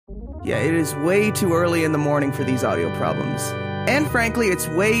Yeah, it is way too early in the morning for these audio problems. And frankly, it's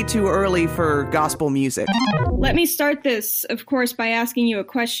way too early for gospel music. Let me start this, of course, by asking you a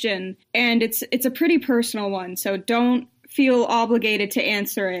question. And it's a pretty personal one, so don't feel obligated to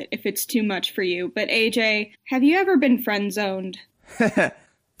answer it if it's too much for you. But AJ, have you ever been friend-zoned?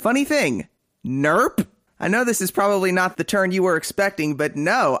 Funny thing, nerp. I know this is probably not the turn you were expecting, but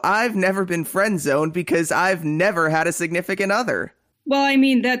no, I've never been friend-zoned because I've never had a significant other. Well, I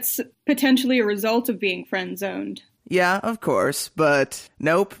mean, that's potentially a result of being friend-zoned. Yeah, of course, but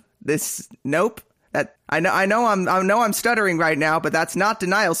nope. That I know I'm stuttering right now, but that's not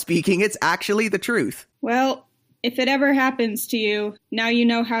denial speaking. It's actually the truth. Well, if it ever happens to you, now you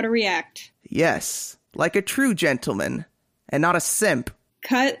know how to react. Yes, like a true gentleman, and not a simp.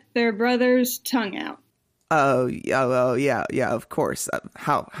 Cut their brother's tongue out. Oh, yeah, of course.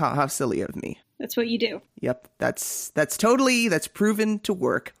 How silly of me. That's what you do. Yep, that's proven to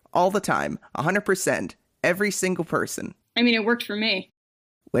work all the time, 100%, every single person. I mean, it worked for me.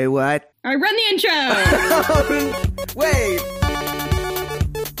 Wait, what? All right, run the intro! Wait!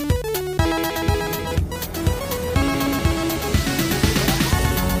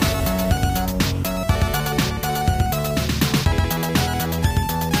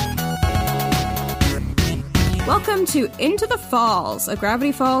 Welcome to Into the Falls, a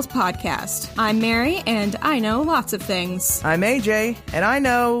Gravity Falls podcast. I'm Mary, and I know lots of things. I'm AJ, and I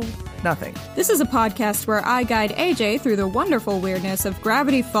know nothing. This is a podcast where I guide AJ through the wonderful weirdness of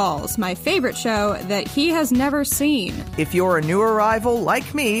Gravity Falls, my favorite show that he has never seen. If you're a new arrival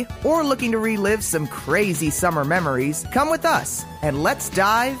like me, or looking to relive some crazy summer memories, come with us, and let's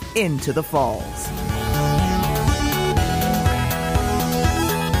dive into the falls.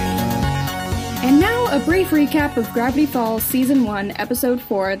 And now, a brief recap of Gravity Falls Season 1, Episode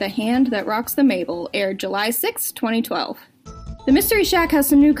 4, The Hand That Rocks the Mabel, aired July 6, 2012. The Mystery Shack has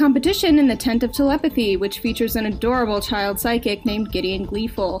some new competition in the Tent of Telepathy, which features an adorable child psychic named Gideon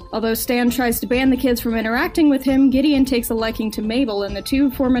Gleeful. Although Stan tries to ban the kids from interacting with him, Gideon takes a liking to Mabel, and the two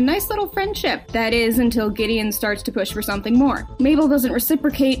form a nice little friendship. That is, until Gideon starts to push for something more. Mabel doesn't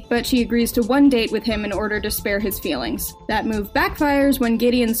reciprocate, but she agrees to one date with him in order to spare his feelings. That move backfires when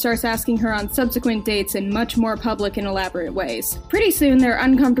Gideon starts asking her on subsequent dates in much more public and elaborate ways. Pretty soon, their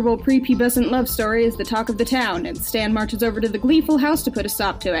uncomfortable prepubescent love story is the talk of the town, and Stan marches over to the Gleeful house to put a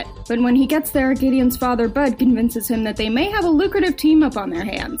stop to it. But when he gets there, Gideon's father, Bud, convinces him that they may have a lucrative team-up on their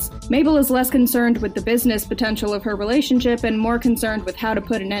hands. Mabel is less concerned with the business potential of her relationship and more concerned with how to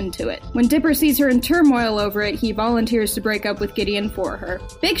put an end to it. When Dipper sees her in turmoil over it, he volunteers to break up with Gideon for her.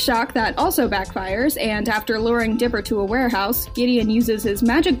 Big shock that also backfires, and after luring Dipper to a warehouse, Gideon uses his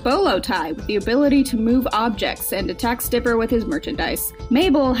magic bolo tie with the ability to move objects and attacks Dipper with his merchandise.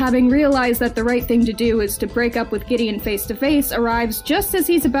 Mabel, having realized that the right thing to do is to break up with Gideon face-to-face, arrives just as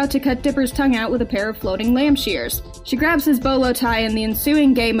he's about to cut Dipper's tongue out with a pair of floating lamb shears. She grabs his bolo tie, and the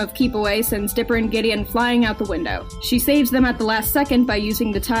ensuing game of keep away sends Dipper and Gideon flying out the window. She saves them at the last second by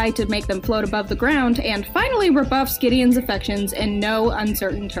using the tie to make them float above the ground, and finally rebuffs Gideon's affections in no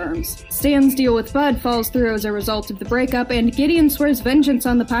uncertain terms. Stan's deal with Bud falls through as a result of the breakup, and Gideon swears vengeance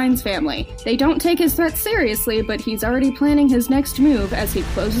on the Pines family. They don't take his threats seriously, but he's already planning his next move as he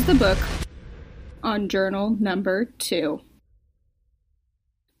closes the book on journal number 2.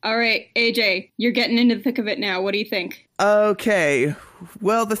 All right, AJ, you're getting into the thick of it now. What do you think? Okay.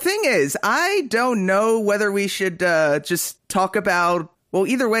 Well, the thing is, I don't know whether we should just talk about... Well,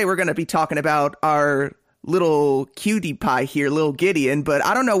 either way, we're going to be talking about our little cutie pie here, little Gideon, but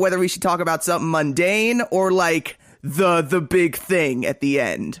I don't know whether we should talk about something mundane or, like, the big thing at the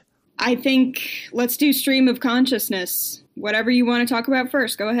end. I think let's do stream of consciousness. Whatever you want to talk about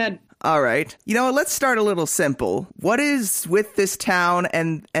first, go ahead. All right. You know, let's start a little simple. What is with this town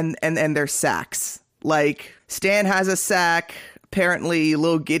and their sacks? Like, Stan has a sack. Apparently,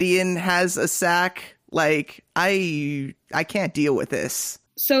 little Gideon has a sack. Like, I can't deal with this.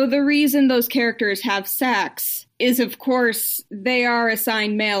 So the reason those characters have sacks is, of course, they are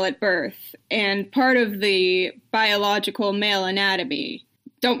assigned male at birth, and part of the biological male anatomy.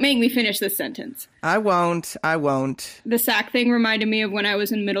 Don't make me finish this sentence. I won't. The sack thing reminded me of when I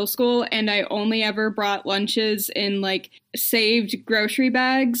was in middle school, and I only ever brought lunches in, like, saved grocery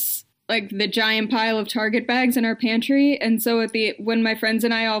bags, like the giant pile of Target bags in our pantry. And so when my friends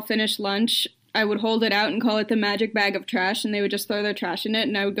and I all finished lunch, I would hold it out and call it the magic bag of trash, and they would just throw their trash in it,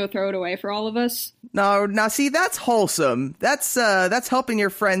 and I would go throw it away for all of us. No, now see, that's wholesome. That's helping your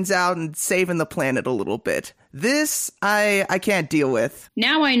friends out and saving the planet a little bit. This, I can't deal with.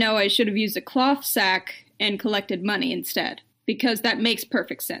 Now I know I should have used a cloth sack and collected money instead. because that makes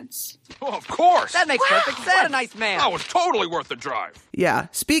perfect sense. Oh, of course. That makes perfect sense. What a nice man. That was totally worth the drive. Yeah,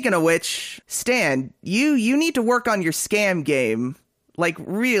 speaking of which, Stan, you need to work on your scam game. Like,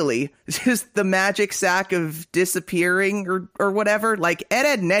 really. Just the magic sack of disappearing or whatever. Like,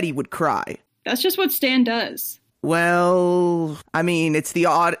 Ed, and Eddie would cry. That's just what Stan does. Well, I mean, it's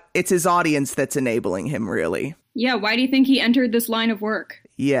his audience that's enabling him, really. Yeah, why do you think he entered this line of work?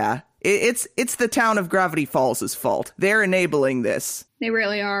 Yeah, it's the town of Gravity Falls' fault. They're enabling this. They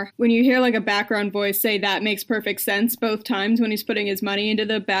really are. When you hear like a background voice say that makes perfect sense both times when he's putting his money into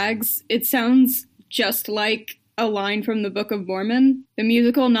the bags, it sounds just like a line from the Book of Mormon, the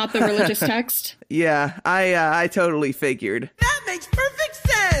musical, not the religious text. Yeah, I totally figured. That makes perfect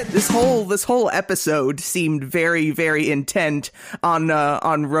sense. This whole episode seemed very, very intent on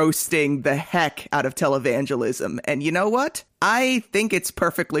roasting the heck out of televangelism, and you know what? I think it's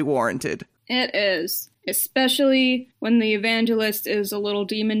perfectly warranted. It is, especially when the evangelist is a little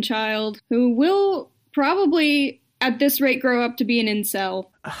demon child who will probably, at this rate, grow up to be an incel.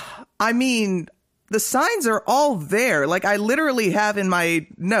 I mean, the signs are all there. Like, I literally have in my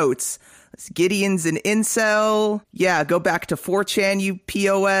notes, Gideon's an incel. Yeah, go back to 4chan, you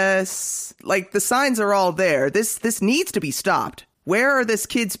POS. Like, the signs are all there. This needs to be stopped. Where are this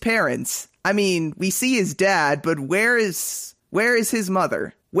kid's parents? I mean, we see his dad, but where is his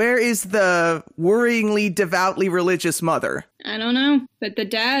mother? Where is the worryingly devoutly religious mother? I don't know, but the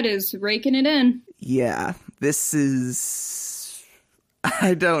dad is raking it in. Yeah, this is...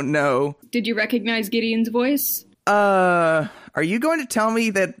 I don't know. Did you recognize Gideon's voice? Are you going to tell me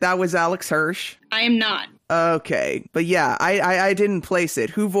that was Alex Hirsch? I am not. Okay, but yeah, I didn't place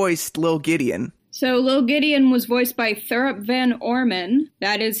it. Who voiced Lil Gideon? So Lil Gideon was voiced by Thurup Van Orman.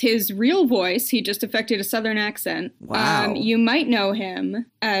 That is his real voice. He just affected a southern accent. Wow. You might know him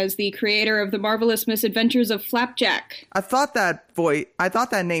as the creator of The Marvelous Misadventures of Flapjack. I thought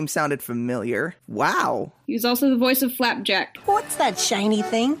that name sounded familiar. Wow. He was also the voice of Flapjack. What's that shiny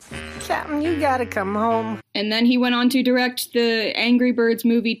thing? Captain, you gotta come home. And then he went on to direct the Angry Birds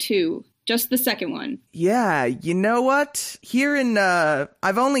movie 2. Just the second one. Yeah, you know what? Hearing,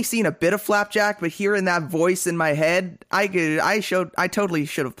 I've only seen a bit of Flapjack, but hearing that voice in my head, I totally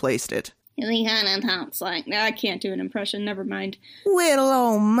should have placed it. He kind of talks like, I can't do an impression, never mind. Little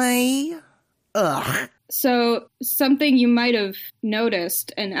old me. Ugh. So, something you might have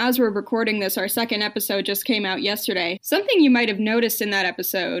noticed, and as we're recording this, our second episode just came out yesterday. Something you might have noticed in that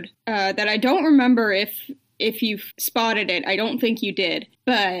episode, that I don't remember if you've spotted it. I don't think you did.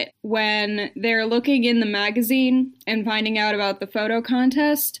 But when they're looking in the magazine and finding out about the photo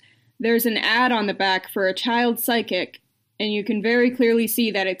contest, there's an ad on the back for a child psychic, and you can very clearly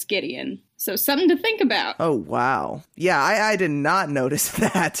see that it's Gideon. So something to think about. Oh, wow. Yeah, I did not notice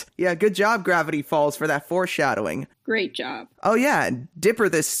that. Yeah, good job, Gravity Falls, for that foreshadowing. Great job. Oh, yeah, Dipper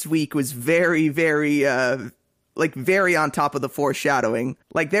this week was very, very, very on top of the foreshadowing.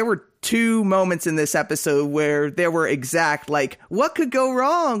 Like, there were 2 moments in this episode where there were exact, like, what could go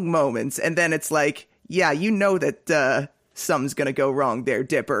wrong moments. And then it's like, yeah, you know that something's gonna go wrong there,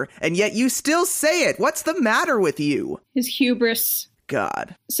 Dipper. And yet you still say it. What's the matter with you? His hubris.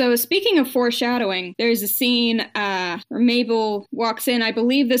 God. So speaking of foreshadowing, there's a scene where Mabel walks in. I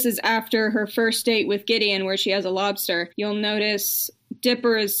believe this is after her first date with Gideon where she has a lobster. You'll notice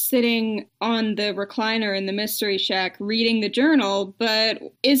Dipper is sitting on the recliner in the Mystery Shack reading the journal, but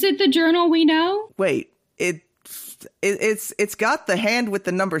is it the journal we know? Wait, it's got the hand with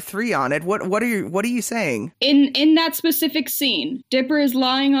the number 3 on it. What are you saying? In that specific scene, Dipper is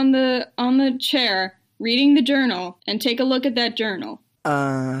lying on the chair reading the journal, and take a look at that journal.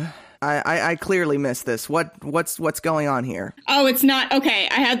 I clearly missed this. What's going on here? Oh, it's not. Okay,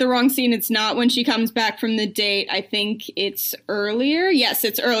 I had the wrong scene. It's not when she comes back from the date. I think it's earlier. Yes,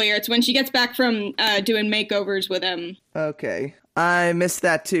 it's earlier. It's when she gets back from doing makeovers with him. Okay. I missed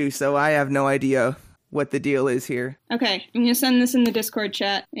that too, so I have no idea what the deal is here. Okay, I'm going to send this in the Discord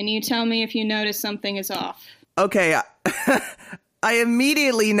chat, and you tell me if you notice something is off. Okay, I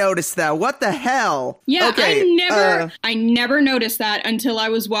immediately noticed that. What the hell? Yeah, okay, I never noticed that until I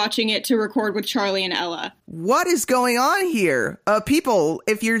was watching it to record with Charlie and Ella. What is going on here? People,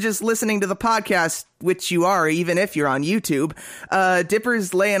 if you're just listening to the podcast, which you are, even if you're on YouTube,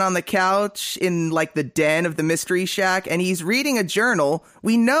 Dipper's laying on the couch in, like, the den of the Mystery Shack, and he's reading a journal.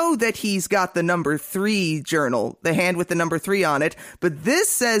 We know that he's got the number 3 journal, the hand with the number 3 on it, but this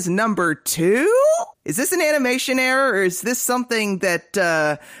says number 2? Is this an animation error, or is this something that's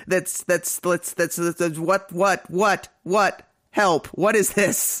what? Help, what is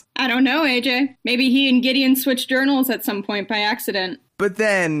this? I don't know, AJ. Maybe he and Gideon switched journals at some point by accident. But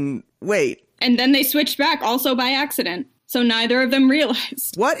then, wait. And then they switched back, also by accident. So neither of them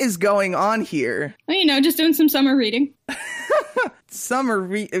realized. What is going on here? Well, just doing some summer reading.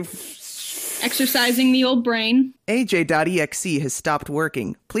 Exercising the old brain. AJ.exe has stopped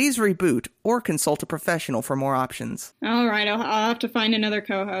working. Please reboot or consult a professional for more options. All right, I'll have to find another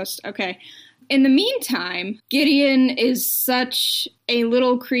co-host. Okay. In the meantime, Gideon is such a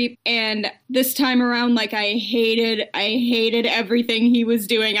little creep, and this time around, I hated everything he was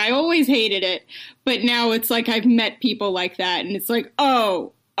doing. I always hated it, but now it's like I've met people like that, and it's like,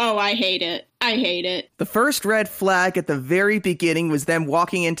 oh, I hate it. I hate it. The first red flag at the very beginning was them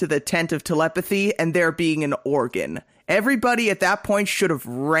walking into the tent of telepathy and there being an organ. Everybody at that point should have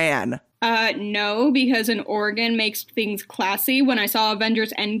ran. No, because an organ makes things classy. When I saw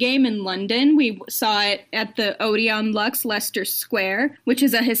Avengers Endgame in London, we saw it at the Odeon Lux Leicester Square, which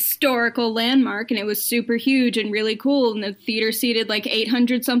is a historical landmark, and it was super huge and really cool, and the theater seated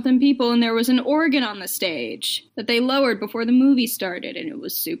 800-something people, and there was an organ on the stage that they lowered before the movie started, and it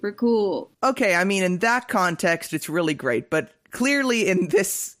was super cool. Okay, I mean, in that context, it's really great, but clearly in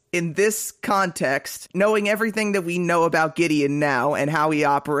this context, knowing everything that we know about Gideon now and how he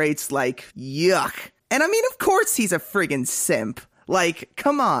operates, yuck. And I mean, of course he's a friggin' simp.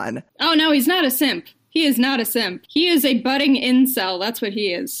 Come on. Oh, no, he's not a simp. He is not a simp. He is a budding incel. That's what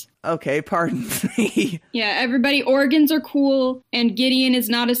he is. Okay, pardon me. Yeah, everybody, organs are cool, and Gideon is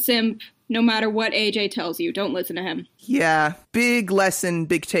not a simp. No matter what AJ tells you, don't listen to him. Yeah, big lesson,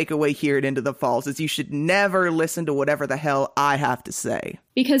 big takeaway here at Into the Falls is you should never listen to whatever the hell I have to say.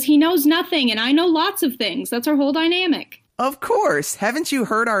 Because he knows nothing, and I know lots of things. That's our whole dynamic. Of course. Haven't you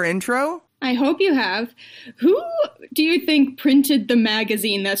heard our intro? I hope you have. Who do you think printed the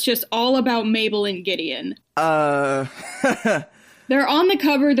magazine that's just all about Mabel and Gideon? They're on the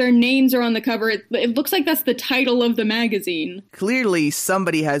cover, their names are on the cover. It looks like that's the title of the magazine. Clearly,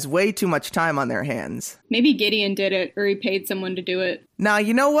 somebody has way too much time on their hands. Maybe Gideon did it, or he paid someone to do it. Now,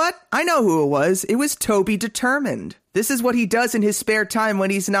 you know what? I know who it was. It was Toby Determined. This is what he does in his spare time when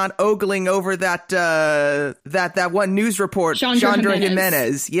he's not ogling over that one news report, Chandra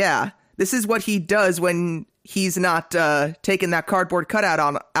Jimenez. Yeah. This is what he does when he's not taking that cardboard cutout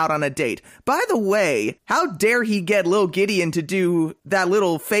out on a date. By the way, how dare he get Lil Gideon to do that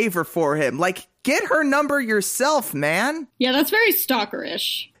little favor for him? Get her number yourself, man. Yeah, that's very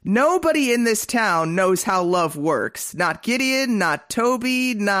stalkerish. Nobody in this town knows how love works. Not Gideon, not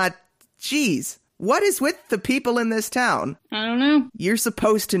Toby, not... Jeez. What is with the people in this town? I don't know. You're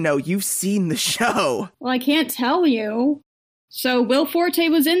supposed to know. You've seen the show. Well, I can't tell you. So Will Forte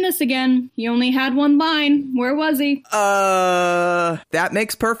was in this again. He only had one line. Where was he? That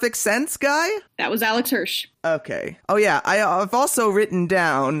makes perfect sense, guy? That was Alex Hirsch. Okay. Oh, yeah. I've also written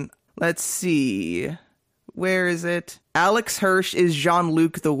down, let's see. Where is it? Alex Hirsch is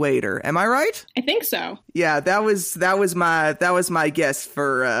Jean-Luc the waiter. Am I right? I think so. Yeah, that was my guess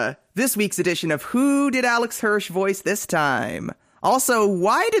for this week's edition of Who Did Alex Hirsch Voice This Time? Also,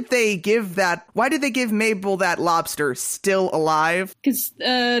 why did they give Mabel that lobster still alive? Because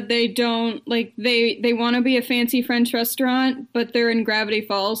they don't, they want to be a fancy French restaurant, but they're in Gravity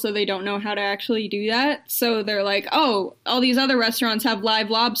Falls, so they don't know how to actually do that. So they're like, oh, all these other restaurants have live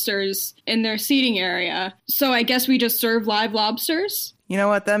lobsters in their seating area, so I guess we just serve live lobsters? You know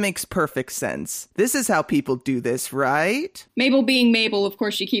what? That makes perfect sense. This is how people do this, right? Mabel being Mabel, of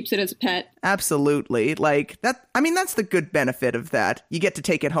course, she keeps it as a pet. Absolutely. That's the good benefit of that. You get to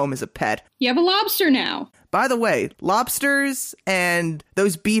take it home as a pet. You have a lobster now. By the way, lobsters and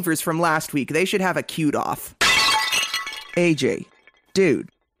those beavers from last week, they should have a cute off. AJ, dude,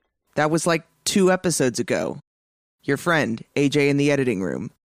 that was 2 episodes ago. Your friend, AJ in the editing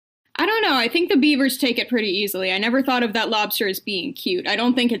room. I don't know. I think the beavers take it pretty easily. I never thought of that lobster as being cute. I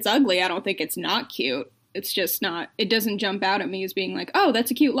don't think it's ugly. I don't think it's not cute. It's just not. It doesn't jump out at me as being like, oh, that's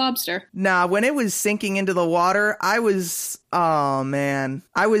a cute lobster. Nah, when it was sinking into the water, I was, oh man.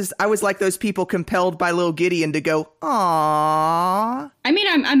 I was like those people compelled by Lil Gideon to go, aww. I mean,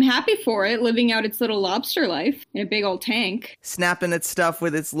 I'm happy for it, living out its little lobster life in a big old tank. Snapping at stuff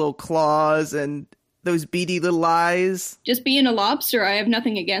with its little claws and those beady little eyes. Just being a lobster, I have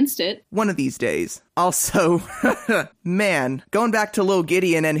nothing against it. One of these days. Also, man, going back to Lil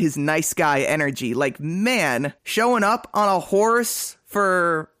Gideon and his nice guy energy, man, showing up on a horse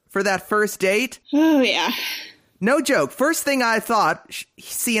for that first date. Oh, yeah. No joke. First thing I thought,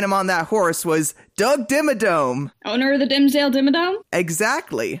 seeing him on that horse, was Doug Dimmadome. Owner of the Dimsdale Dimmadome?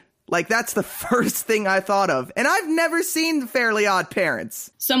 Exactly. Like, that's the first thing I thought of. And I've never seen The Fairly Odd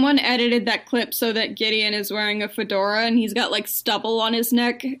Parents. Someone edited that clip so that Gideon is wearing a fedora and he's got like stubble on his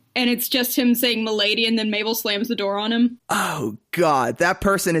neck, and it's just him saying "Milady," and then Mabel slams the door on him. Oh, God, that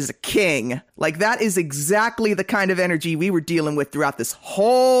person is a king. Like, that is exactly the kind of energy we were dealing with throughout this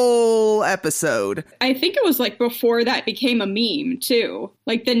whole episode. I think it was like before that became a meme, too.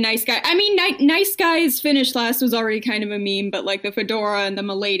 Like the nice guy. I mean, nice guys finished last was already kind of a meme, but like the fedora and the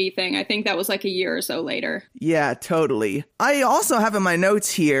 "Milady" thing, I think that was like a year or so later. Yeah, totally. I also have in my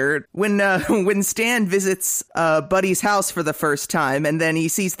notes here when Stan visits Buddy's house for the first time, and then he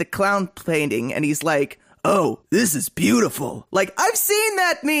sees the clown painting, and he's like, "Oh, this is beautiful." Like, I've seen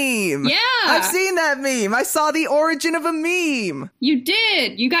that meme. Yeah. I've seen that meme. I saw the origin of a meme. You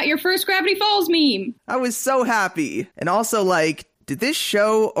did. You got your first Gravity Falls meme. I was so happy. And also, like, did this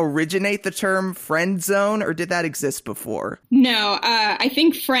show originate the term friend zone, or did that exist before? No, I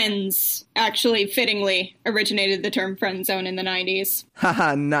think Friends actually fittingly originated the term friend zone in the 90s.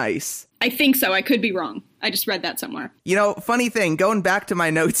 Haha, nice. I think so. I could be wrong. I just read that somewhere. You know, funny thing, going back to my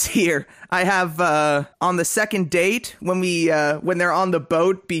notes here, I have on the second date when they're on the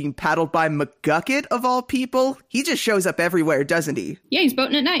boat being paddled by McGucket of all people, he just shows up everywhere, doesn't he? Yeah, he's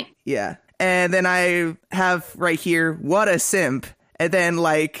boating at night. Yeah. And then I have right here, what a simp. And then,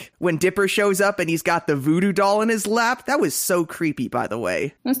 like, when Dipper shows up and he's got the voodoo doll in his lap, that was so creepy, by the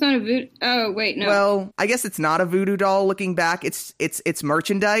way. That's not a voodoo. Oh, wait, no. Well, I guess it's not a voodoo doll looking back. It's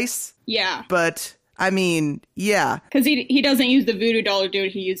merchandise. Yeah. But, I mean, yeah. Because he doesn't use the voodoo doll to do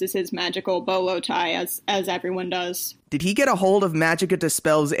it. He uses his magical bolo tie, as everyone does. Did he get a hold of Magica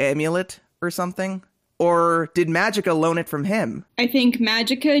Dispel's amulet or something? Or did Magica loan it from him? I think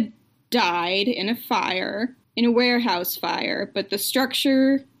Magica died in a fire. In a warehouse fire, but the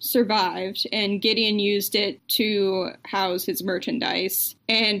structure survived, and Gideon used it to house his merchandise,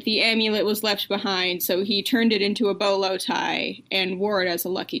 and the amulet was left behind, so he turned it into a bolo tie and wore it as a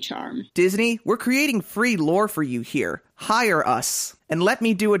lucky charm. Disney, we're creating free lore for you here. Hire us, and let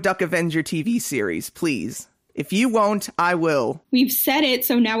me do a Duck Avenger TV series, please. If you won't, I will. We've said it,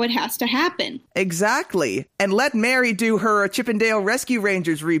 so now it has to happen. Exactly. And let Mary do her Chippendale Rescue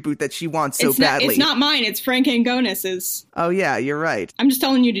Rangers reboot that she wants so badly. It's not mine, it's Frank Angonas's. Oh yeah, you're right. I'm just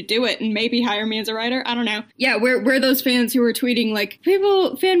telling you to do it and maybe hire me as a writer. I don't know. Yeah, we're those fans who are tweeting like,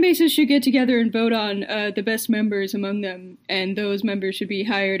 fan bases should get together and vote on the best members among them, and those members should be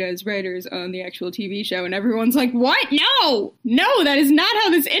hired as writers on the actual TV show. And everyone's like, what? No, that is not how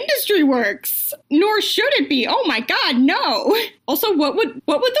this industry works. Nor should it be. Oh my God, no. Also, what would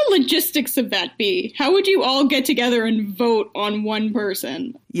the logistics of that be? How would you all get together and vote on one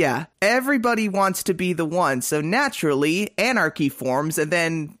person? Yeah, everybody wants to be the one, so naturally, anarchy forms, and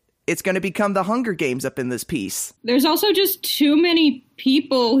then it's going to become the Hunger Games up in this piece. There's also just too many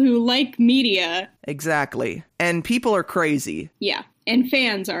people who like media. Exactly. And people are crazy. Yeah, and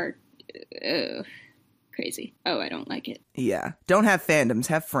fans are crazy. Oh, I don't like it. Yeah. Don't have fandoms,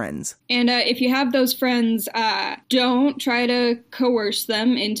 have friends. And if you have those friends, don't try to coerce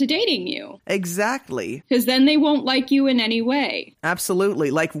them into dating you. Exactly. Because then they won't like you in any way.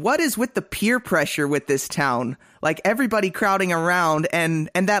 Absolutely. Like, what is with the peer pressure with this town? Like, everybody crowding around, and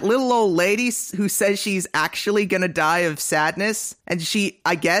that little old lady who says she's actually gonna die of sadness, and she,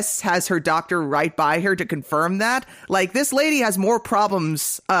 I guess, has her doctor right by her to confirm that. Like, this lady has more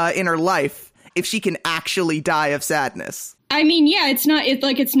problems in her life if she can actually die of sadness. I mean, yeah,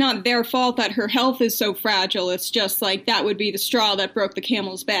 it's not their fault that her health is so fragile. It's just like that would be the straw that broke the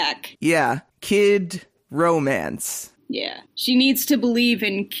camel's back. Yeah, kid romance. Yeah. She needs to believe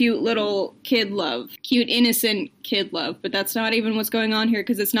in cute little kid love. Cute, innocent kid love. But that's not even what's going on here,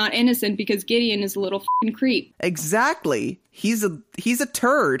 because it's not innocent, because Gideon is a little f***ing creep. Exactly. He's a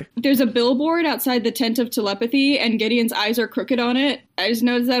turd. There's a billboard outside the tent of telepathy, and Gideon's eyes are crooked on it. I just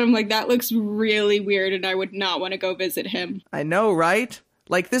noticed that. I'm like, that looks really weird, and I would not want to go visit him. I know, right?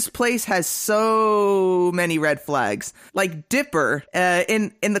 Like, this place has so many red flags. Like, Dipper,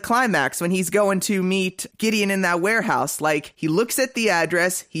 in the climax, when he's going to meet Gideon in that warehouse, like, he looks at the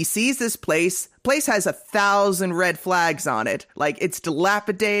address, he sees this place has 1,000 red flags on it. Like, it's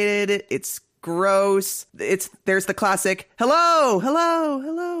dilapidated, it's gross, there's the classic,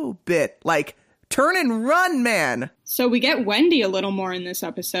 hello bit. Like, turn and run, man. So we get Wendy a little more in this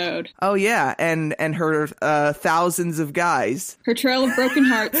episode. Oh yeah, and her thousands of guys. Her trail of broken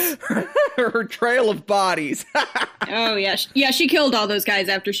hearts. Her trail of bodies. Oh, yeah. Yeah, she killed all those guys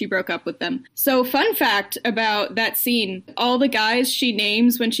after she broke up with them. So, fun fact about that scene, all the guys she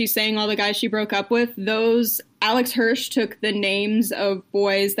names when she's saying all the guys she broke up with, those Alex Hirsch took the names of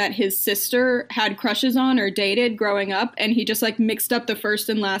boys that his sister had crushes on or dated growing up, and he just, like, mixed up the first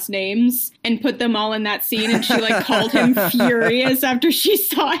and last names and put them all in that scene, and she, like, called him furious after she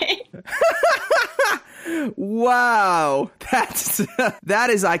saw it. Wow, that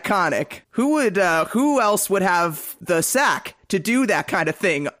is iconic. Who else would have the sack to do that kind of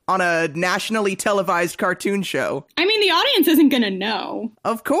thing on a nationally televised cartoon show? I mean, the audience isn't gonna know.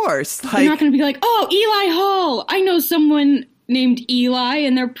 Of course. They're not gonna be like, oh, Eli Hall. I know someone named Eli,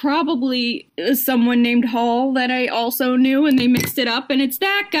 and they're probably someone named Hall that I also knew, and they mixed it up, and it's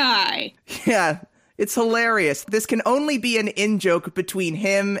that guy. Yeah. It's hilarious. This can only be an in-joke between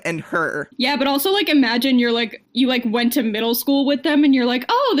him and her. Yeah, but also, like, imagine you went to middle school with them, and you're like,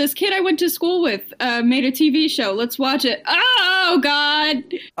 oh, this kid I went to school with made a TV show. Let's watch it. Oh, God.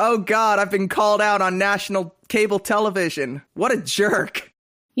 Oh, God, I've been called out on national cable television. What a jerk.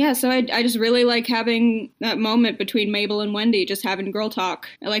 Yeah, so I just really like having that moment between Mabel and Wendy, just having girl talk.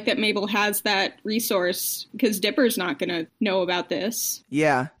 I like that Mabel has that resource, because Dipper's not going to know about this.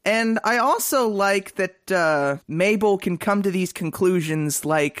 Yeah, and I also like that Mabel can come to these conclusions,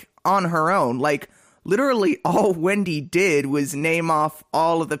 like, on her own. Like, literally all Wendy did was name off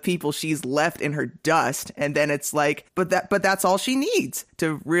all of the people she's left in her dust, and then it's like, but that's all she needs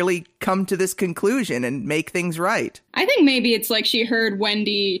to really come to this conclusion and make things right. I think maybe it's like she heard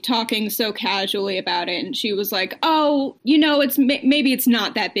Wendy talking so casually about it, and she was like, oh, you know, maybe it's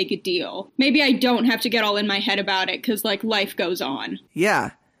not that big a deal. Maybe I don't have to get all in my head about it, because, like, life goes on.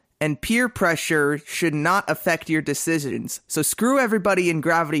 Yeah. And peer pressure should not affect your decisions. So screw everybody in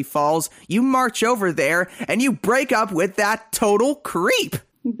Gravity Falls. You march over there and you break up with that total creep.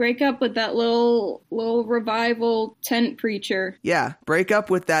 Break up with that little revival tent preacher. Yeah, break up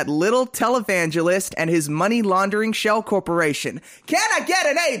with that little televangelist and his money laundering shell corporation. Can I get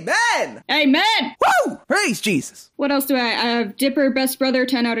an amen? Amen! Woo! Praise Jesus. What else do I have? Dipper, best brother,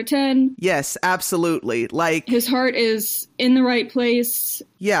 10 out of 10. Yes, absolutely. Like, his heart is in the right place.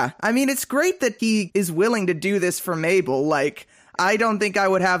 Yeah, I mean, it's great that he is willing to do this for Mabel. Like, I don't think I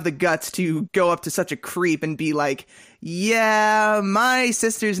would have the guts to go up to such a creep and be like, yeah, my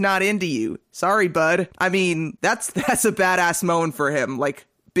sister's not into you. Sorry, bud. I mean, that's a badass moment for him. Like,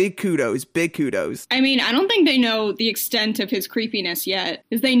 big kudos, big kudos. I mean, I don't think they know the extent of his creepiness yet.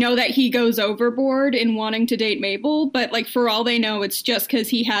 Because they know that he goes overboard in wanting to date Mabel, but, like, for all they know, it's just because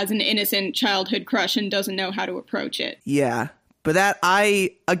he has an innocent childhood crush and doesn't know how to approach it. Yeah. But that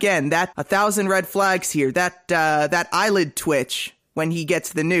 1,000 red flags here, that eyelid twitch when he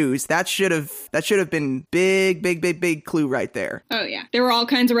gets the news, that should have been big clue right there. Oh yeah. There were all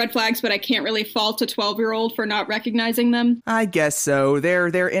kinds of red flags, but I can't really fault a 12-year-old for not recognizing them. I guess so.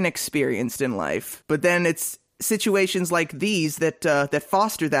 They're inexperienced in life. But then it's situations like these that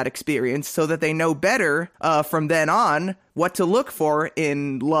foster that experience so that they know better from then on what to look for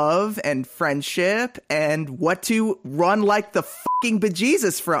in love and friendship and what to run like the fucking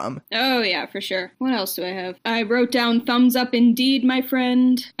bejesus from. Oh, yeah, for sure. What else do I have? I wrote down thumbs up indeed, my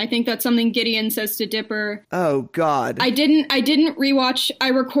friend. I think that's something Gideon says to Dipper. Oh, God. I didn't rewatch. I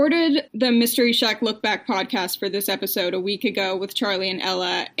recorded the Mystery Shack Look Back podcast for this episode a week ago with Charlie and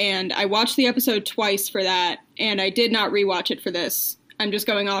Ella, and I watched the episode twice for that, and I did not rewatch it for this. I'm just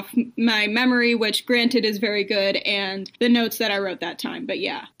going off my memory, which granted is very good, and the notes that I wrote that time, but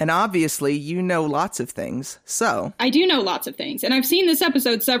yeah. And obviously, you know lots of things, so. I do know lots of things, and I've seen this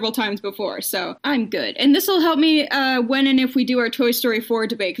episode several times before, so I'm good. And this will help me when and if we do our Toy Story 4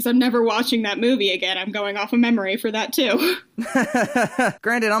 debate, because I'm never watching that movie again. I'm going off of memory for that, too.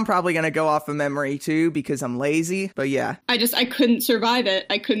 Granted, I'm probably going to go off of memory, too, because I'm lazy, but yeah. I couldn't survive it.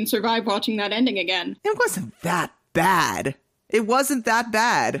 I couldn't survive watching that ending again. It wasn't that bad. It wasn't that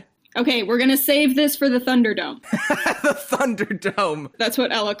bad. Okay, we're gonna save this for the Thunderdome. The Thunderdome. That's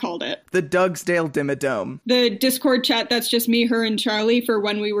what Ella called it. The Dugsdale Dimmadome. The Discord chat that's just me, her, and Charlie for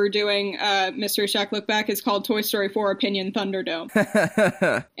when we were doing Mystery Shack Look Back is called Toy Story 4 Opinion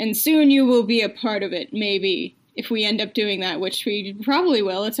Thunderdome. And soon you will be a part of it, maybe. If we end up doing that, which we probably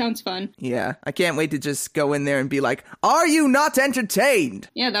will. It sounds fun. Yeah, I can't wait to just go in there and be like, are you not entertained?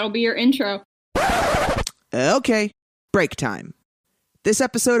 Yeah, that'll be your intro. Okay. Break time. This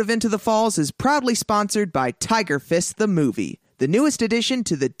episode of Into the Falls is proudly sponsored by Tiger Fist the Movie, the newest addition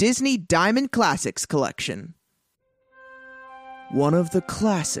to the Disney Diamond Classics collection. One of the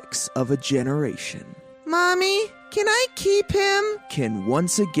classics of a generation. Mommy, can I keep him? Can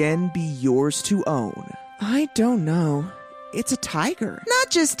once again be yours to own. I don't know. It's a tiger. Not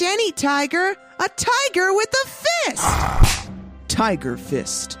just any tiger, a tiger with a fist! Tiger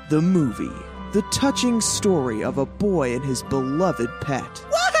Fist, the movie. The touching story of a boy and his beloved pet.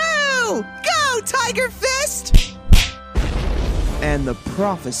 Woohoo! Go, Tiger Fist! And the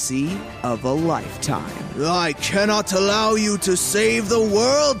prophecy of a lifetime. I cannot allow you to save the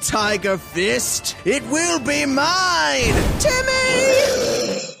world, Tiger Fist. It will be mine!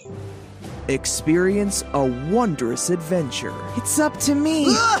 Timmy! Experience a wondrous adventure. It's up to me.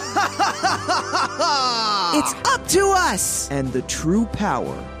 It's up to us! And the true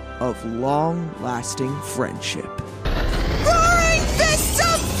power of long-lasting friendship. Roaring Fists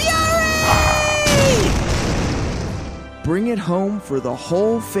of Fury! Bring it home for the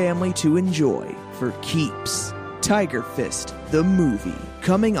whole family to enjoy for keeps. Tiger Fist, the movie,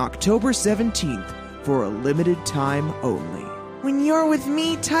 coming October 17th for a limited time only. When you're with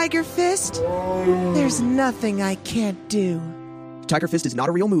me, Tiger Fist, there's nothing I can't do. Tiger Fist is not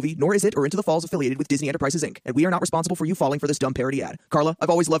a real movie, nor is it or Into the Falls affiliated with Disney Enterprises, Inc., and we are not responsible for you falling for this dumb parody ad. Carla, I've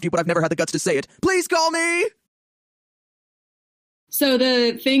always loved you, but I've never had the guts to say it. Please call me! So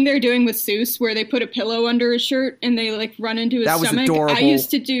the thing they're doing with Seuss, where they put a pillow under his shirt and they like run into his stomach. That was adorable.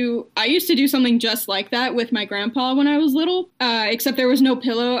 I used to do something just like that with my grandpa when I was little. Except there was no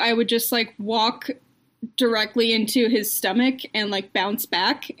pillow. I would just like walk directly into his stomach and like bounce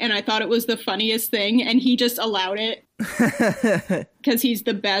back, and I thought it was the funniest thing, and he just allowed it because he's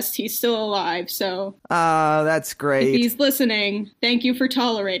the best. He's still alive, so that's great. If he's listening, thank you for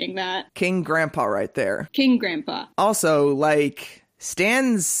tolerating that. King Grandpa right there. King Grandpa. Also, like,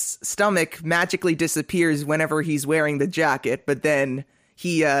 Stan's stomach magically disappears whenever he's wearing the jacket, but then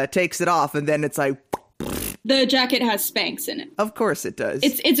he takes it off, and then it's like, the jacket has Spanx in it. Of course it does.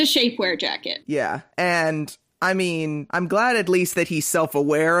 It's a shapewear jacket. Yeah, and I mean, I'm glad at least that he's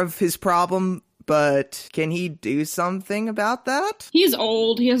self-aware of his problem, but can he do something about that? He's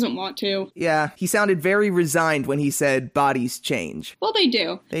old. He doesn't want to. Yeah, he sounded very resigned when he said bodies change. Well, they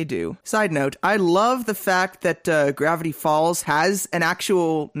do. They do. Side note, I love the fact that Gravity Falls has an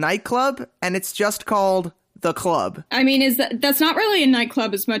actual nightclub, and it's just called The Club. I mean, that's not really a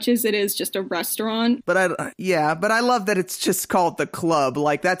nightclub as much as it is just a restaurant. But I love that it's just called The Club.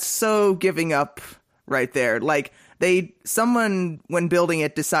 Like, that's so giving up right there. Like, someone when building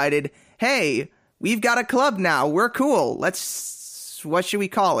it decided, hey, we've got a club now. We're cool. What should we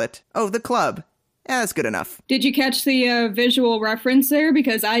call it? Oh, The Club. Yeah, that's good enough. Did you catch the visual reference there?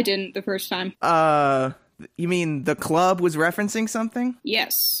 Because I didn't the first time. You mean The Club was referencing something?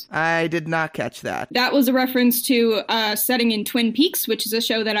 Yes. I did not catch that. That was a reference to a setting in Twin Peaks, which is a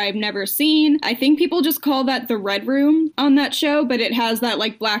show that I've never seen. I think people just call that the Red Room on that show, but it has that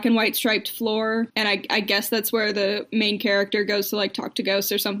like black and white striped floor, and I guess that's where the main character goes to like talk to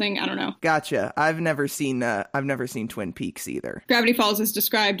ghosts or something. I don't know. Gotcha. I've never seen Twin Peaks either. Gravity Falls is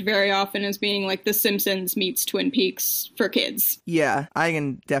described very often as being like The Simpsons meets Twin Peaks for kids. Yeah, I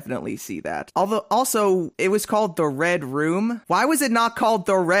can definitely see that. Although also, it was called The Red Room. Why was it not called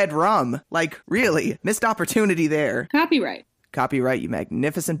The Red Rum? Like, really? Missed opportunity there. Copyright. Copyright, you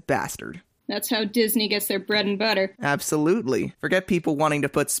magnificent bastard. That's how Disney gets their bread and butter. Absolutely. Forget people wanting to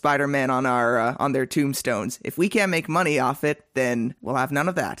put Spider-Man on their tombstones. If we can't make money off it, then we'll have none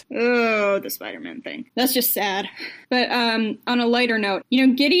of that. Oh, the Spider-Man thing. That's just sad. But on a lighter note,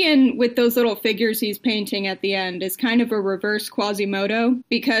 Gideon with those little figures he's painting at the end is kind of a reverse Quasimodo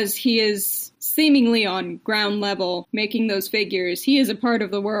because he is seemingly on ground level making those figures. He is a part of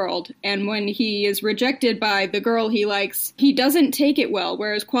the world, and when he is rejected by the girl he likes, he doesn't take it well,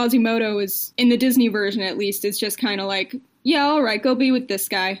 whereas Quasimodo is, in the Disney version at least, is just kind of like, yeah, all right, go be with this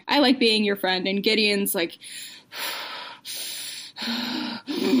guy. I like being your friend. And Gideon's like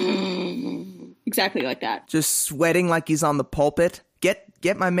exactly like that. Just sweating like he's on the pulpit.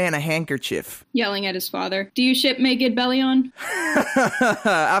 Get my man a handkerchief. Yelling at his father. Do you ship Megid Bellion?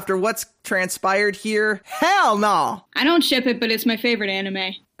 After what's transpired here, hell no! I don't ship it, but it's my favorite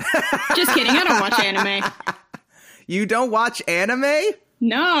anime. Just kidding, I don't watch anime. You don't watch anime?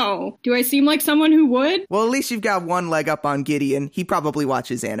 No. Do I seem like someone who would? Well, at least you've got one leg up on Gideon. He probably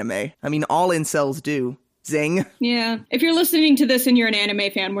watches anime. I mean, all incels do. Zing. Yeah. If you're listening to this and you're an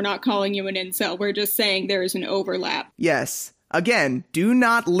anime fan, we're not calling you an incel. We're just saying there is an overlap. Yes. Again, do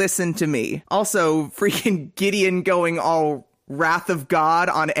not listen to me. Also, freaking Gideon going all Wrath of God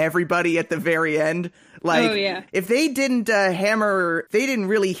on everybody at the very end. Like, oh, yeah. If they didn't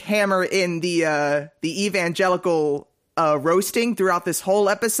really hammer in the evangelical roasting throughout this whole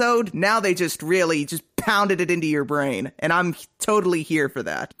episode, now they just really just pounded it into your brain, and I'm totally here for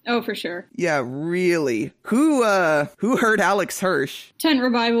that. Oh, for sure. Yeah, really. Who heard Alex Hirsch? Tent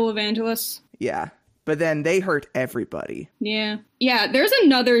Revival Evangelists. Yeah. but then they hurt everybody. Yeah. Yeah, there's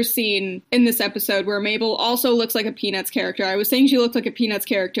another scene in this episode where Mabel also looks like a Peanuts character. I was saying she looked like a Peanuts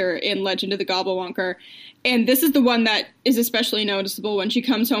character in Legend of the Gobblewonker. And this is the one that is especially noticeable when she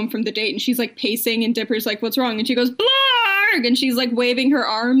comes home from the date and she's like pacing and Dipper's like, what's wrong? And she goes, Blarg! And she's like waving her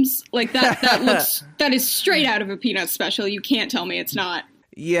arms like that. That is straight out of a Peanuts special. You can't tell me it's not.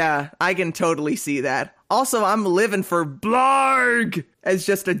 Yeah, I can totally see that. Also, I'm living for Blarg as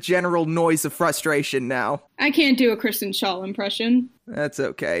just a general noise of frustration now. I can't do a Kristen Schaal impression. That's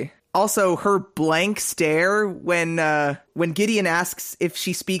okay. Also, her blank stare when Gideon asks if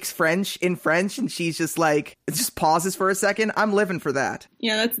she speaks French and she's just like, just pauses for a second. I'm living for that.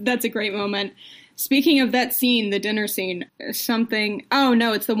 Yeah, that's a great moment. Speaking of that scene, the dinner scene, something... Oh,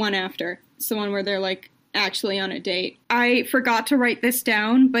 no, it's the one after. It's the one where they're, like, actually on a date. I forgot to write this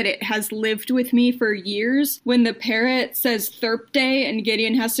down, but it has lived with me for years. When the parrot says Thursday and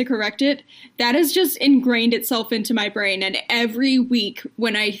Gideon has to correct it, that has just ingrained itself into my brain. And every week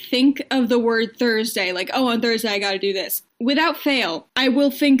when I think of the word Thursday, like, oh, on Thursday I gotta do this, without fail, I will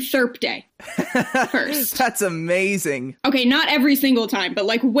think Thursday first. That's amazing. Okay, not every single time, but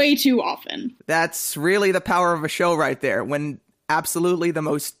like way too often. That's really the power of a show right there, when absolutely the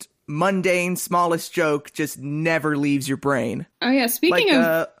most mundane, smallest joke just never leaves your brain. Oh yeah, speaking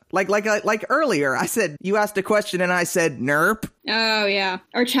of... Like earlier, I said, you asked a question and I said, nerp. Oh yeah.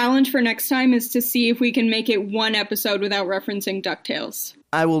 Our challenge for next time is to see if we can make it one episode without referencing DuckTales.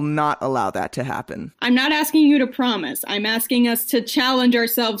 I will not allow that to happen. I'm not asking you to promise. I'm asking us to challenge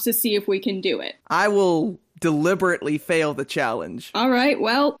ourselves to see if we can do it. I will deliberately fail the challenge. All right,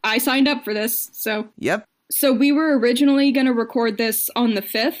 well, I signed up for this, so... Yep. So we were originally going to record this on the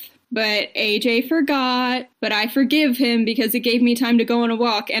 5th, but AJ forgot, but I forgive him because it gave me time to go on a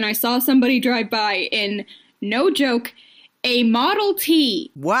walk, and I saw somebody drive by in, no joke, a Model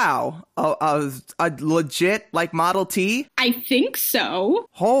T. Wow. A legit, like, Model T? I think so.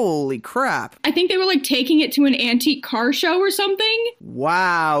 Holy crap. I think they were, like, taking it to an antique car show or something.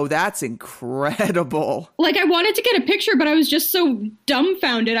 Wow, that's incredible. Like, I wanted to get a picture, but I was just so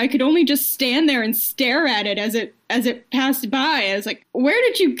dumbfounded. I could only just stand there and stare at it as it passed by. I was like, where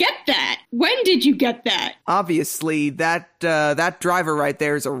did you get that? When did you get that? Obviously, that driver right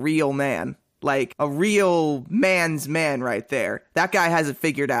there is a real man. Like, a real man's man right there. That guy has it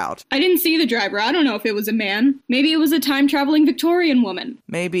figured out. I didn't see the driver. I don't know if it was a man. Maybe it was a time-traveling Victorian woman.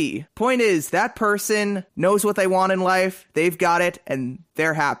 Maybe. Point is, that person knows what they want in life, they've got it, and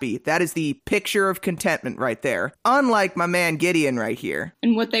they're happy. That is the picture of contentment right there. Unlike my man Gideon right here.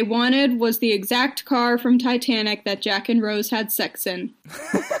 And what they wanted was the exact car from Titanic that Jack and Rose had sex in.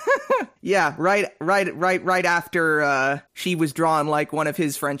 Yeah, right after she was drawn like one of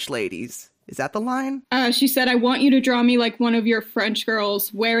his French ladies. Is that the line? She said, I want you to draw me like one of your French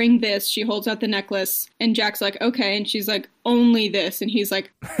girls wearing this. She holds out the necklace. And Jack's like, okay. And she's like, only this. And he's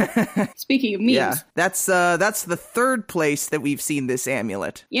like, speaking of memes. Yeah, that's the third place that we've seen this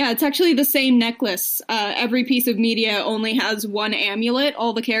amulet. Yeah, it's actually the same necklace. Every piece of media only has one amulet.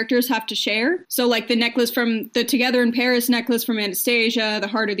 All the characters have to share. So like the necklace from the Together in Paris necklace from Anastasia, the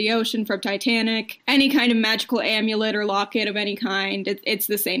Heart of the Ocean from Titanic, any kind of magical amulet or locket of any kind, it's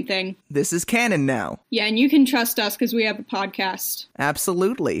the same thing. This is canon now. Yeah, and you can trust us because we have a podcast.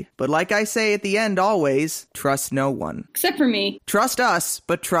 Absolutely. But like I say at the end always, trust no one. Except for me. Trust us,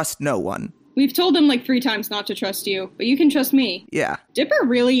 but trust no one. We've told them like 3 times not to trust you, but you can trust me. Yeah. Dipper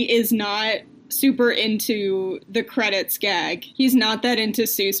really is not super into the credits gag. He's not that into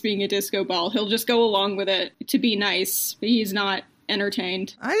Seuss being a disco ball. He'll just go along with it to be nice, but he's not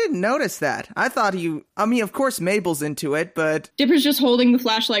entertained. I didn't notice that. I thought of course Mabel's into it, but... Dipper's just holding the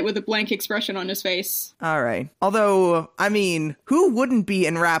flashlight with a blank expression on his face. All right. Although, who wouldn't be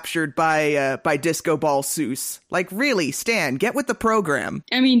enraptured by Disco Ball Seuss? Like, really, Stan, get with the program.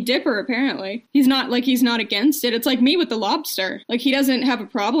 Dipper, apparently. He's not against it. It's like me with the lobster. Like, he doesn't have a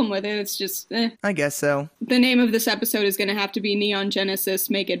problem with it. It's just, I guess so. The name of this episode is going to have to be Neon Genesis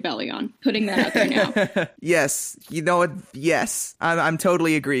Megidbellion. Putting that out there now. Yes. You know what? Yes. I'm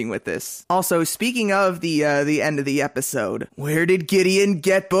totally agreeing with this. Also, speaking of the end of the episode, where did Gideon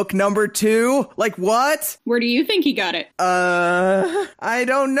get book number 2? Like, what? Where do you think he got it? I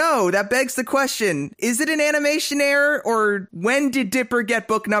don't know. That begs the question. Is it an animation error, or when did Dipper get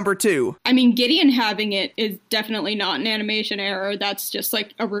book number 2? Gideon having it is definitely not an animation error. That's just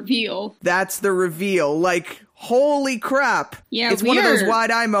like a reveal. That's the reveal. Like, holy crap. Yeah, it's one of those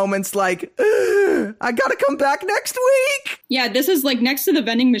wide-eye moments like, I gotta come back next week. Yeah, this is like next to the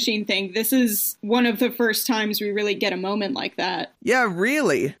vending machine thing. This is one of the first times we really get a moment like that. Yeah,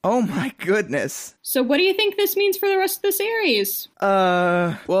 really. Oh my goodness. So what do you think this means for the rest of the series?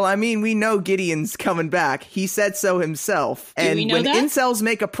 Well, I mean, we know Gideon's coming back. He said so himself. Do we know when that? incels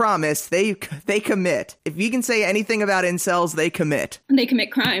make a promise, they commit. If you can say anything about incels, they commit. And they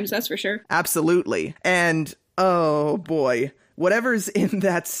commit crimes, that's for sure. Absolutely. And, oh boy, whatever's in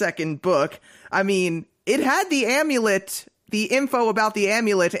that second book, I mean, it had the amulet, the info about the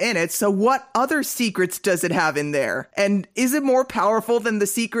amulet in it, so what other secrets does it have in there? And is it more powerful than the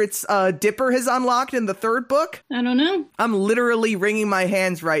secrets Dipper has unlocked in the third book? I don't know. I'm literally wringing my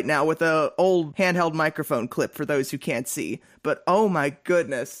hands right now with a old handheld microphone clip for those who can't see. But oh my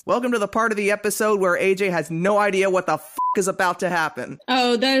goodness. Welcome to the part of the episode where AJ has no idea what the is about to happen.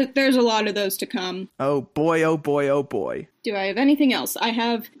 Oh, there's a lot of those to come. Oh boy, oh boy, oh boy. Do I have anything else? I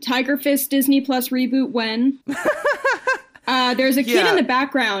have Tiger Fist Disney Plus reboot when... There's a kid in the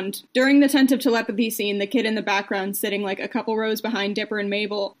background. During the Tent of Telepathy scene, the kid in the background sitting like a couple rows behind Dipper and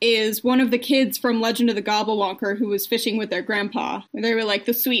Mabel is one of the kids from Legend of the Gobblewonker who was fishing with their grandpa. They were like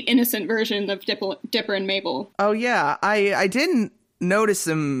the sweet, innocent version of Dipper and Mabel. Oh yeah, I didn't notice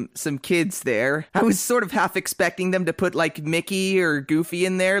some kids there. I was sort of half expecting them to put like Mickey or Goofy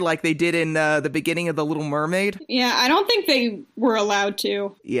in there like they did in the beginning of The Little Mermaid. Yeah, I don't think they were allowed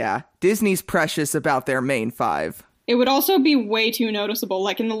to. Yeah, Disney's precious about their main five. It would also be way too noticeable.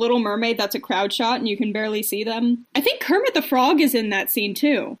 Like in The Little Mermaid, that's a crowd shot and you can barely see them. I think Kermit the Frog is in that scene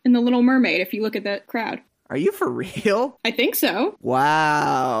too, in The Little Mermaid, if you look at that crowd. Are you for real? I think so.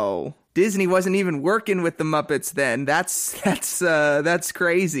 Wow. Disney wasn't even working with the Muppets then. That's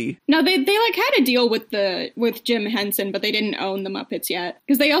crazy. No, they like had a deal with Jim Henson, but they didn't own the Muppets yet.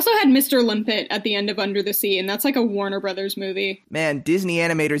 Because they also had Mr. Limpet at the end of Under the Sea, and that's like a Warner Brothers movie. Man, Disney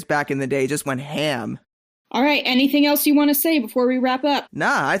animators back in the day just went ham. All right, anything else you want to say before we wrap up?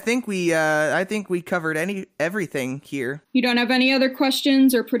 Nah, I think we covered everything here. You don't have any other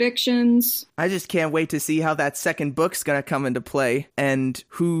questions or predictions? I just can't wait to see how that second book's gonna come into play and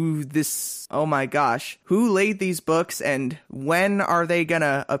who laid these books and when are they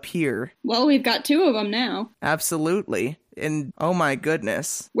gonna appear? Well, we've got 2 of them now. Absolutely. And oh my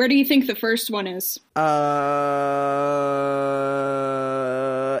goodness. Where do you think the first one is?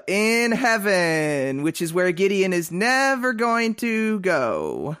 In heaven, which is where Gideon is never going to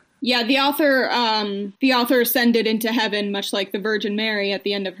go. Yeah, the author ascended into heaven, much like the Virgin Mary at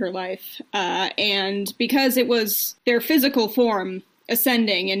the end of her life. And because it was their physical form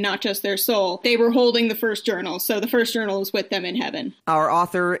ascending and not just their soul, they were holding the first journal. So the first journal is with them in heaven. Our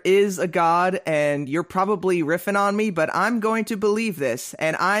author is a god, and you're probably riffing on me, but I'm going to believe this.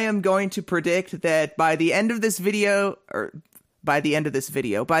 And I am going to predict that by the end of this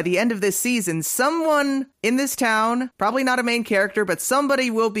season, someone in this town, probably not a main character, but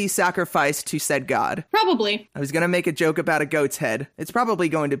somebody will be sacrificed to said god. Probably. I was going to make a joke about a goat's head. It's probably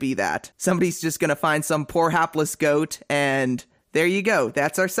going to be that. Somebody's just going to find some poor hapless goat, and there you go.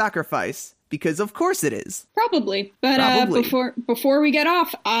 That's our sacrifice. Because of course it is. Probably. But before we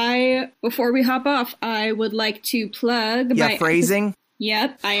hop off, I would like to plug my phrasing.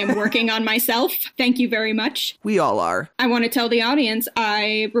 Yep, I am working on myself. Thank you very much. We all are. I want to tell the audience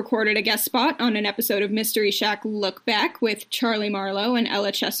I recorded a guest spot on an episode of Mystery Shack Look Back with Charlie Marlowe and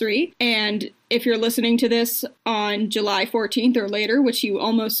Ella Chessery. And if you're listening to this on July 14th or later, which you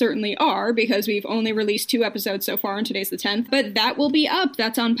almost certainly are, because we've only released 2 episodes so far and today's the 10th, but that will be up.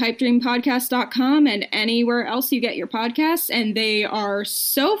 That's on pipedreampodcast.com and anywhere else you get your podcasts. And they are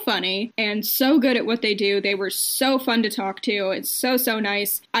so funny and so good at what they do. They were so fun to talk to. It's so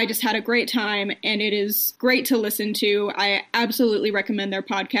nice. I just had a great time and it is great to listen to. I absolutely recommend their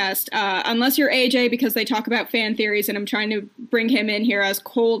podcast. Unless you're AJ, because they talk about fan theories and I'm trying to bring him in here as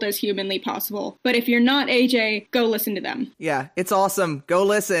cold as humanly possible. But if you're not AJ, go listen to them. Yeah, it's awesome. Go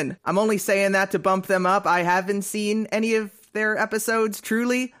listen. I'm only saying that to bump them up. I haven't seen any of their episodes,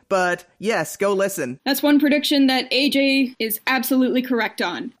 truly, but yes, go listen. That's one prediction that AJ is absolutely correct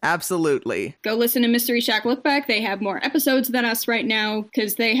on. Absolutely. Go listen to Mystery Shack Look Back. They have more episodes than us right now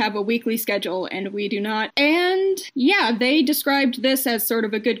because they have a weekly schedule and we do not. And yeah, they described this as sort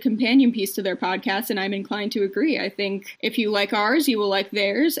of a good companion piece to their podcast, and I'm inclined to agree. I think if you like ours, you will like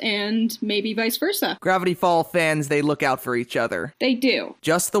theirs, and maybe vice versa. Gravity Fall fans, they look out for each other. They do.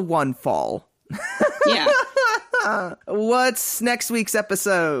 Just the one fall. Yeah. What's next week's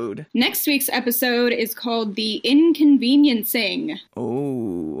episode? Next week's episode is called The Inconveniencing.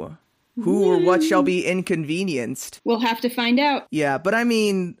 Oh. Who or what shall be inconvenienced? We'll have to find out. Yeah, but I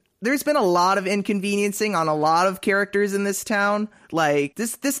mean, there's been a lot of inconveniencing on a lot of characters in this town. Like,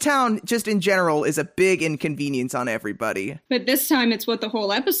 this town, just in general, is a big inconvenience on everybody. But this time it's what the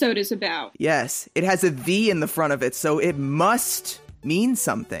whole episode is about. Yes, it has a "the" in the front of it, so it must mean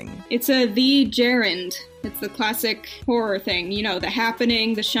something. It's a "the gerund." It's the classic horror thing. You know, the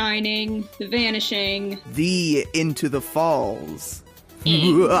happening, the shining, the vanishing. The Into the Falls.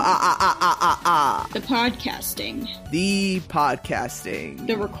 The podcasting. The podcasting.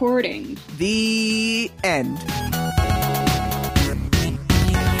 The recording. The end.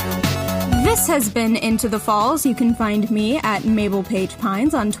 This has been Into the Falls. You can find me at Mabel Page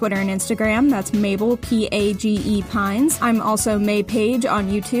Pines on Twitter and Instagram. That's Mabel, P-A-G-E Pines. I'm also May Page on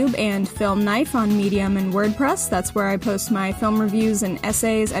YouTube and Film Knife on Medium and WordPress. That's where I post my film reviews and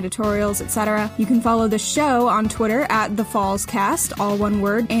essays, editorials, etc. You can follow the show on Twitter at The Falls Cast, all one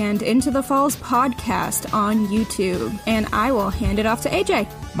word, and Into the Falls Podcast on YouTube. And I will hand it off to AJ.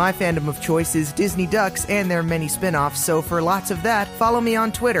 My fandom of choice is Disney Ducks and their many spin-offs, so for lots of that, follow me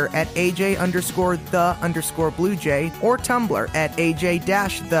on Twitter at AJ_the_BlueJay or Tumblr at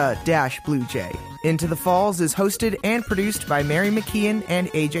AJ-the-BlueJay. Into the Falls is hosted and produced by Mary McKeon and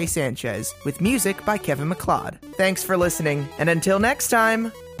AJ Sanchez, with music by Kevin MacLeod. Thanks for listening, and until next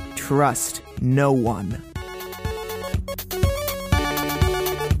time, trust no one.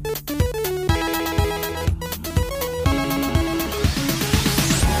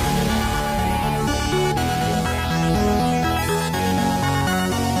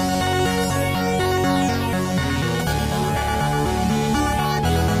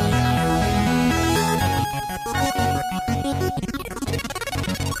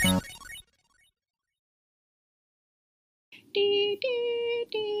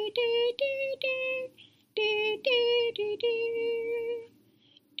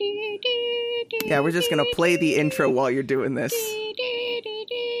 Yeah, we're just gonna play the intro while you're doing this.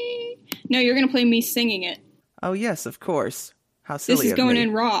 No, you're gonna play me singing it. Oh yes, of course. How silly This is of going me.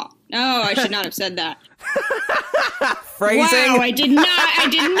 in raw. Oh, I should not have said that. Phrasing. Wow, I did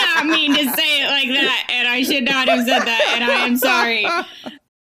not mean to say it like that, and I should not have said that, and I am sorry.